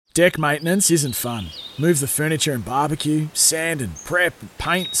Deck maintenance isn't fun. Move the furniture and barbecue, sand and prep,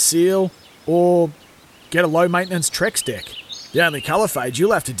 paint, seal, or get a low-maintenance Trex deck. The only colour fade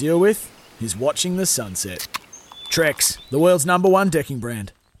you'll have to deal with is watching the sunset. Trex, the world's #1 decking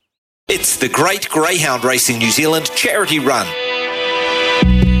brand. It's the Great Greyhound Racing New Zealand charity run.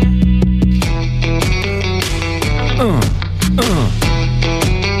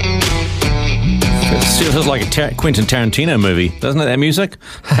 It feels like a Quentin Tarantino movie, doesn't it, that music?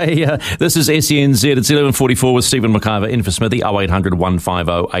 Hey, this is SENZ. It's 11:44 with Stephen McIver in for Smithy, 0800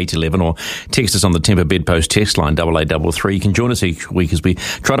 150 811, or text us on the Temper Bedpost text line, 8833. You can join us each week as we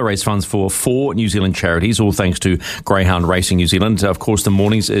try to raise funds for 4 New Zealand charities, all thanks to Greyhound Racing New Zealand. Of course, the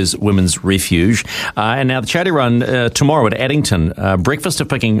mornings is Women's Refuge. And now the charity run tomorrow at Addington. Breakfast of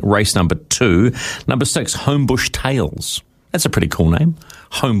picking race number 2. Number 6, Homebush Tales. That's a pretty cool name,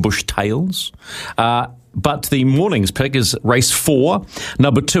 Homebush Tales. But the morning's pick is race 4,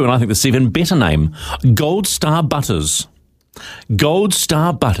 number 2, and I think this is even better name, Gold Star Butters. Gold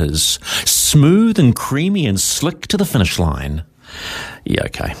Star Butters, smooth and creamy and slick to the finish line. Yeah,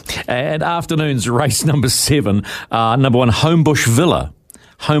 okay. And afternoon's race number 7, number 1, Homebush Villa.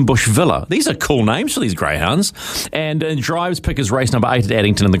 Homebush Villa. These are cool names for these greyhounds. And drives pick is race number 8 at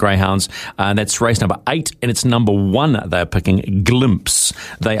Addington in the Greyhounds. And that's race number 8. And it's number 1. They're picking Glimpse.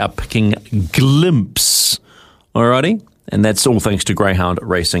 They are picking Glimpse. Alrighty? And that's all thanks to Greyhound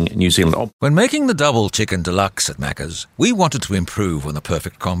Racing New Zealand. When making the double chicken deluxe at Macca's, we wanted to improve on the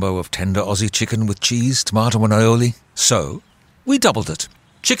perfect combo of tender Aussie chicken with cheese, tomato and aioli. So, we doubled it.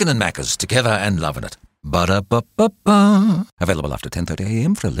 Chicken and Macca's, together and loving it. Ba-da-ba-ba-ba. Available after 10:30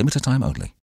 a.m. for a limited time only.